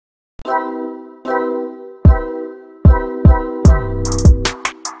Kembali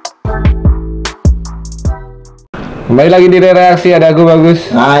lagi di reaksi, ada aku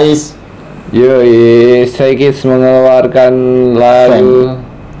Bagus. Nice. Yoi, Stray Kids mengeluarkan lagu.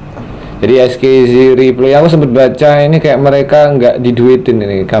 Jadi SKZ Replay, aku sempat baca ini kayak mereka nggak diduitin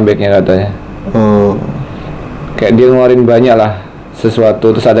ini comebacknya katanya. Oh. Kayak dia ngeluarin banyak lah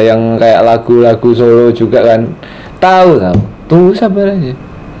sesuatu, terus ada yang kayak lagu-lagu solo juga kan. Tahu. Tunggu sabar aja.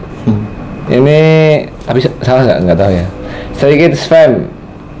 Ini tapi salah nggak tahu ya. Stray Kids Fam.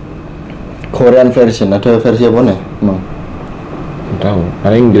 Korean version, ada versi apa nih? Emang? Tahu,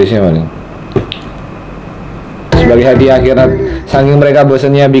 paling Inggrisnya paling. Sebagai hadiah akhirat, saking mereka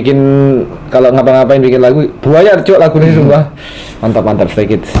bosannya bikin kalau ngapa-ngapain bikin lagu, buaya cok lagu ini sumpah. Mantap Stray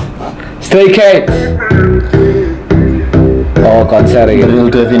Kids. Stray Kids. Oh, konser ya. The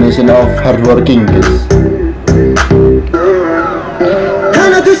real definition of hardworking, guys.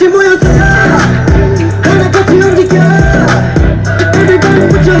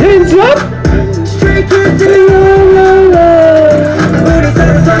 Hands up.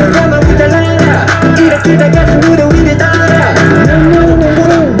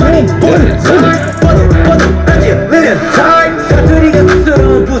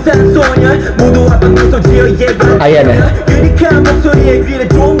 Ayan ya.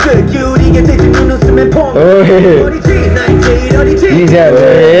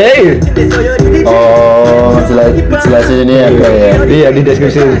 Oh, Oh, jelasin ini ya, ya. Iya di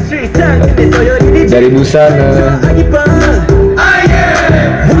deskripsi. Dari Busan.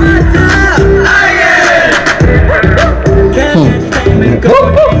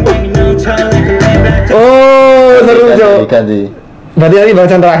 Oh, seru Cok. Ganti. Berarti tadi Bang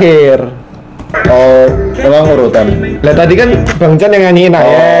Chan terakhir. Oh, emang urutan. Lah tadi kan Bang Chan yang nyanyiin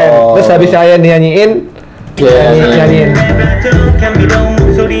Ayen. Terus habis Ayen dinyanyiin, nyanyiin.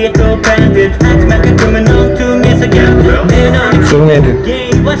 Sungai itu.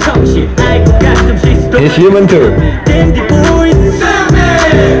 He's human too.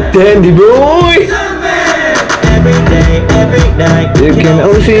 Dandy boy. You can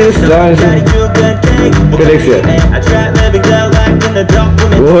only see the stars. Felix ya.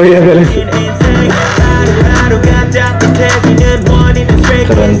 Oh iya Felix.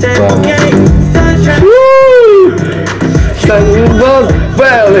 Keren banget. Woo! Sunbug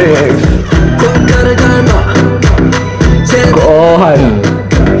Felix. Kohan.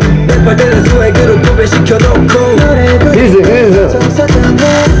 Easy.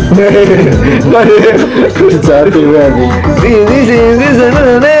 Jatuh lagi.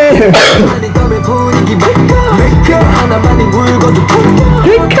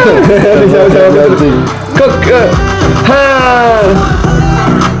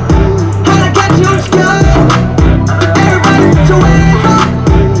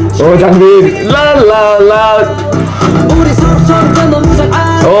 Oh Jangbin, la.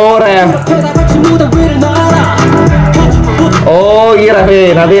 Oh ref. Oh iya ref,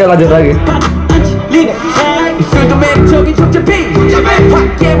 nanti lanjut lagi.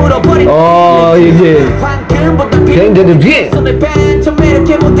 Oh iya. Yang jadi beat.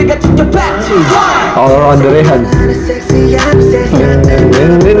 All around the rehan.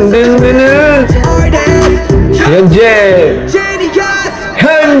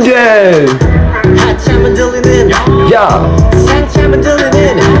 현재 야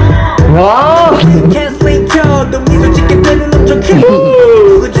와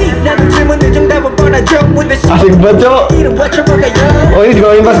asik banget Cok. Oh ini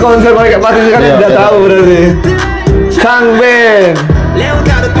juga pas konser mereka pasti kan udah tahu berarti Changbin.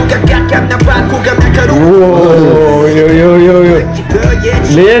 Wow, yo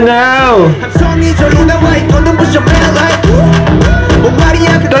Lihat now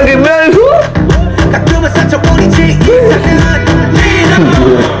Tangki melhu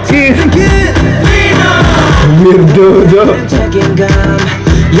Mirdodo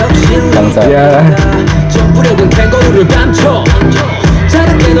Bangsa. Ya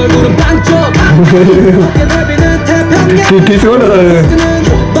Didi semua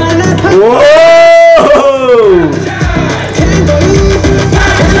wow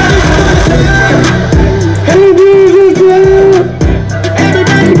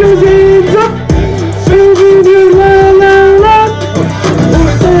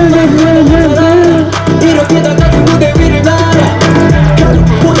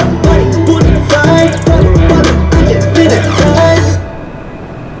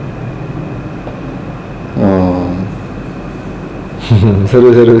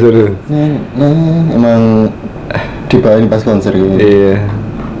seru. Emang dibawain pas konser gitu. Iya.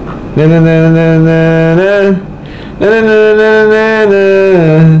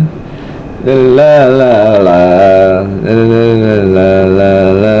 La la la la la la la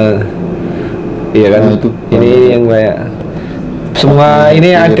la. Iya kan? Nah, itu ini yang banyak. Semua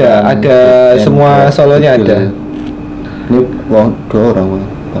ini ada semua solonya ada. Ini dua orang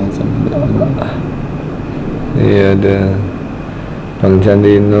Bang San. Iya ada Bang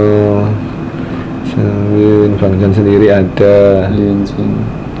Candino, Bang Chan sendiri ada. Lin Sin.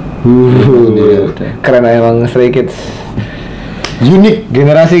 Keren emang Stray Kids. Unik.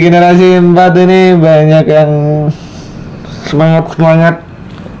 Generasi 4 ini banyak yang semangat.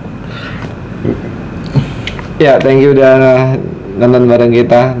 Ya, thank you udah nonton bareng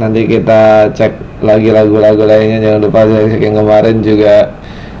kita. Nanti kita cek lagi lagu-lagu lainnya. Jangan lupa yang kemarin juga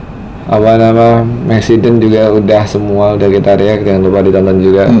Maxiden juga udah semua udah kita react. Jangan lupa ditonton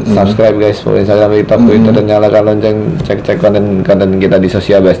juga. Subscribe guys, follow Instagram, TikTok, Twitter, dan nyalakan lonceng. Cek konten kita di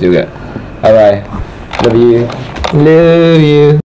Sosial Bas juga. Bye bye. Love you.